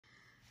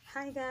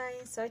Hi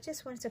guys, so I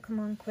just wanted to come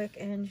on quick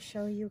and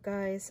show you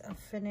guys a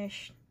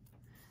finished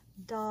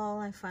doll.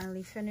 I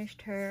finally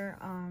finished her.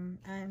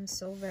 I'm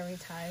so very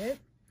tired.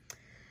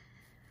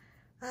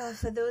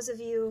 For those of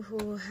you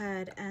who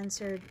had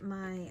answered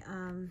my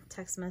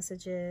text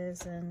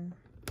messages and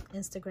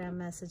Instagram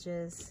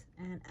messages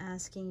and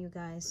asking you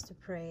guys to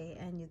pray,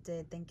 and you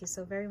did, thank you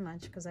so very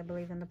much, because I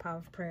believe in the power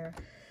of prayer.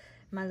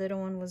 My little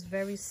one was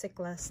very sick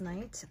last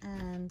night,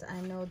 and I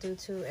know due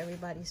to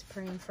everybody's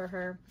praying for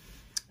her,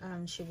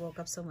 she woke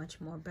up so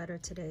much more better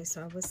today.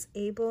 So I was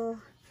able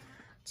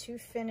to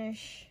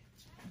finish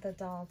the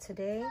doll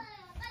today,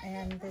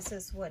 and this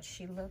is what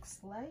she looks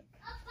like.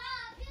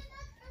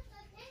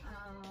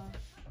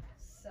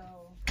 So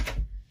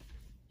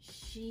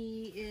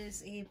she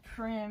is a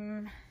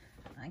prim,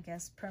 I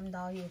guess prim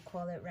doll, you would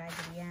call it,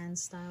 Raggedy Ann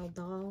style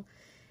doll,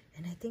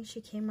 and I think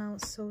she came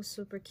out so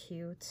super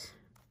cute.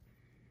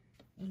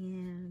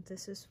 And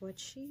this is what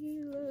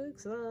she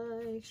looks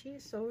like.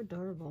 She's so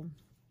adorable.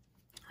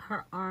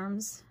 Her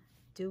arms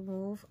do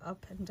move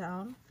up and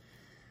down,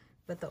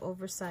 but the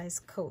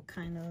oversized coat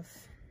kind of,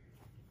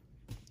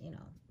 you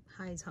know,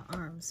 hides her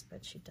arms,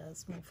 but she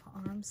does move her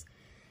arms.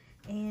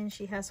 And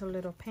she has her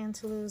little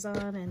pantaloons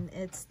on, and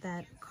it's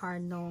that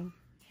cardinal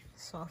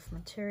soft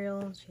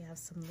material. She has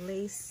some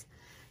lace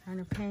on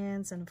her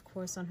pants, and of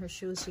course on her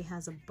shoes she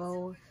has a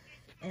bow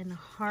and a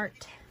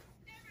heart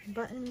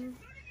button.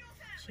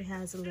 She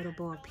has a little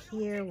bow up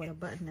here with a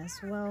button as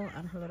well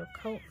on her little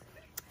coat.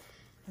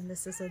 And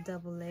this is a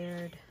double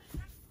layered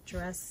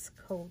dress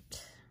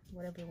coat,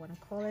 whatever you want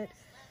to call it.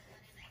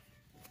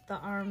 The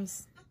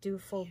arms do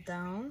fold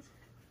down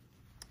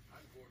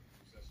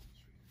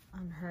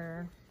on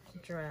her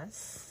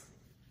dress.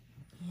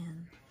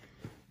 And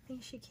I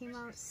think she came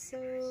out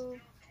so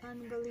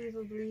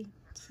unbelievably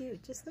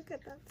cute. Just look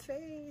at that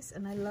face.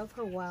 And I love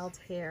her wild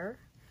hair.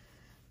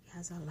 She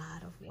has a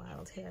lot of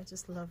wild hair. I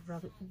just love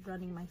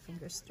running my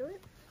fingers through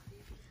it.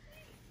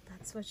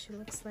 That's what she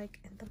looks like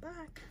in the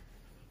back.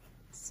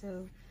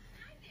 So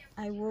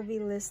I will be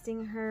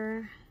listing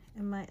her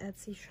in my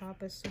Etsy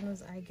shop as soon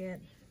as I get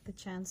the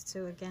chance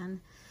to. Again,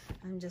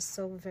 I'm just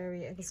so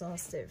very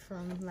exhausted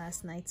from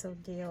last night's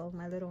ordeal.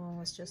 My little one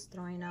was just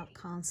throwing up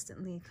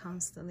constantly,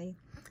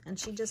 and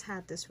she just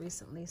had this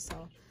recently,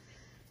 so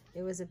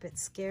it was a bit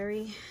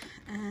scary.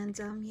 And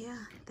yeah,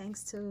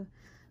 thanks to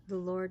the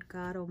Lord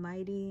God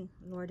Almighty,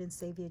 Lord and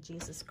Savior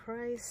Jesus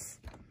Christ,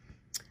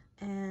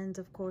 and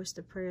of course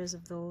the prayers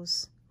of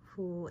those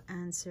who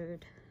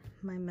answered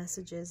my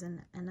messages and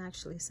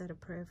actually said a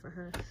prayer for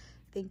her.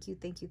 Thank you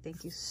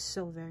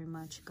so very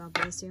much. God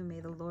bless you. May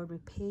the Lord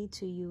repay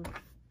to you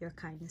your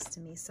kindness to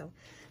me. So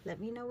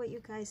let me know what you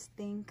guys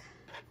think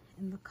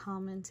in the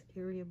comment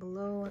area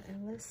below.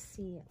 And let's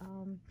see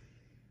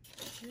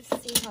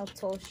how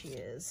tall she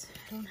is.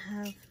 I don't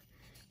have,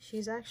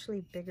 she's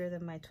actually bigger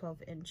than my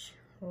 12-inch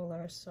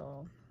ruler,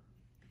 so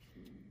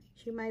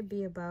she might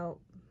be about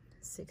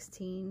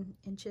 16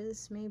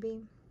 inches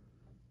maybe,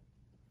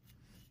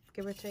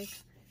 give or take.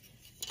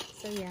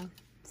 So yeah,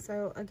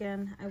 so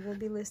again, I will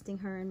be listing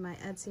her in my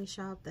Etsy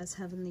shop. That's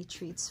Heavenly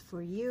Treats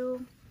for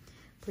You.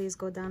 Please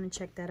go down and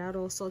check that out.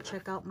 Also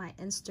check out my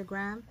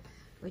Instagram,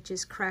 which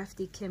is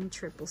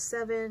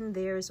CraftyKim777.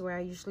 There's where I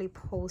usually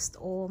post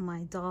all my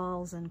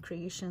dolls and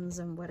creations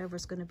and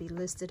whatever's going to be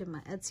listed in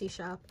my Etsy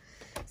shop.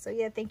 So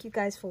yeah, thank you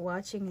guys for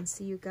watching, and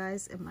see you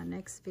guys in my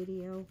next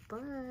video.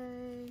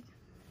 Bye.